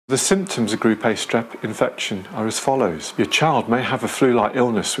The symptoms of group A strep infection are as follows. Your child may have a flu-like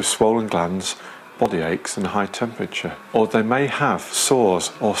illness with swollen glands, body aches and high temperature, or they may have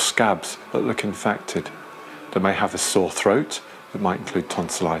sores or scabs that look infected. They may have a sore throat that might include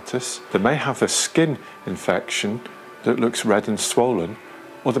tonsillitis. They may have a skin infection that looks red and swollen,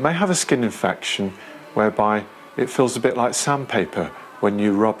 or they may have a skin infection whereby it feels a bit like sandpaper when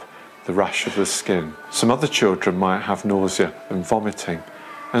you rub the rash of the skin. Some other children might have nausea and vomiting,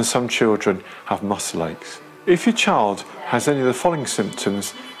 and some children have muscle aches. If your child has any of the following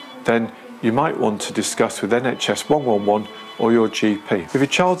symptoms, then you might want to discuss with NHS 111 or your GP. If your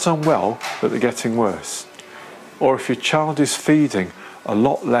child's unwell but they're getting worse, or if your child is feeding a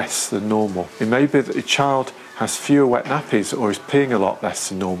lot less than normal, it may be that your child has fewer wet nappies or is peeing a lot less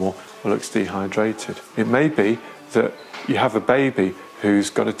than normal or looks dehydrated. It may be that you have a baby who's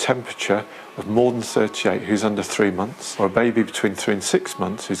got a temperature of more than 38 who's under 3 months, or a baby between 3 and 6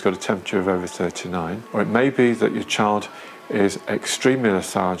 months who's got a temperature of over 39, or it may be that your child is extremely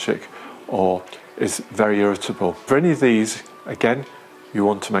lethargic or is very irritable. For any of these, again, you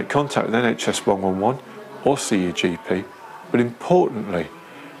want to make contact with NHS 111 or see your GP, but importantly,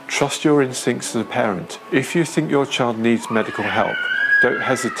 trust your instincts as a parent. If you think your child needs medical help, don't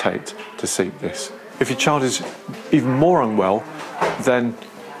hesitate to seek this. If your child is even more unwell, then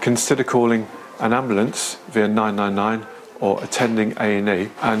consider calling an ambulance via 999 or attending A&E.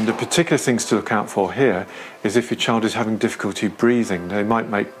 And the particular things to look out for here is if your child is having difficulty breathing. They might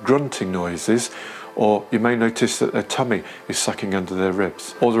make grunting noises, or you may notice that their tummy is sucking under their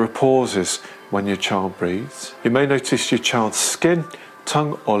ribs, or there are pauses when your child breathes. You may notice your child's skin,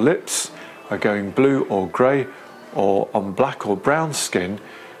 tongue or lips are going blue or grey, or on black or brown skin.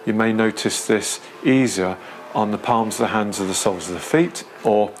 You may notice this easier on the palms of the hands or the soles of the feet,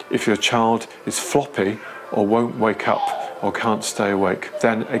 or if your child is floppy or won't wake up or can't stay awake,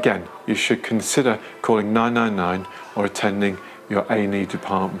 then again you should consider calling 999 or attending your A&E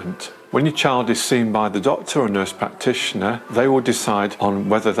department. When your child is seen by the doctor or nurse practitioner, they will decide on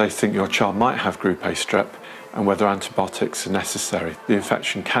whether they think your child might have group A strep and whether antibiotics are necessary. The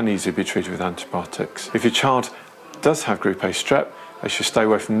infection can easily be treated with antibiotics. If your child does have group A strep, they should stay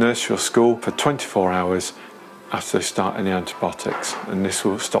away from nursery or school for 24 hours after they start any antibiotics, and this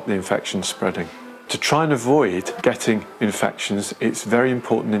will stop the infection spreading. To try and avoid getting infections, it's very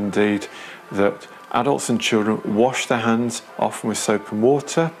important indeed that adults and children wash their hands often with soap and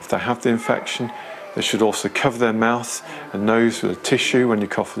water. If they have the infection, they should also cover their mouth and nose with a tissue when you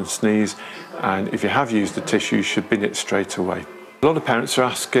cough and sneeze, and if you have used a tissue, you should bin it straight away. A lot of parents are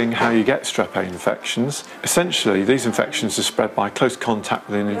asking how you get strep A infections. Essentially, these infections are spread by close contact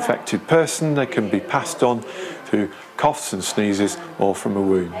with an infected person. They can be passed on through coughs and sneezes or from a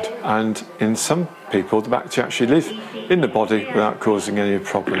wound. And in some people, the bacteria actually live in the body without causing any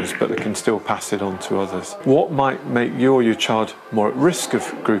problems, but they can still pass it on to others. What might make you or your child more at risk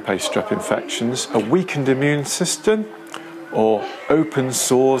of group A strep infections? A weakened immune system, or open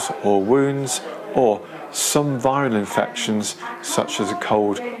sores or wounds, or some viral infections such as a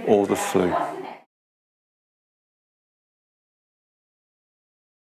cold or the flu.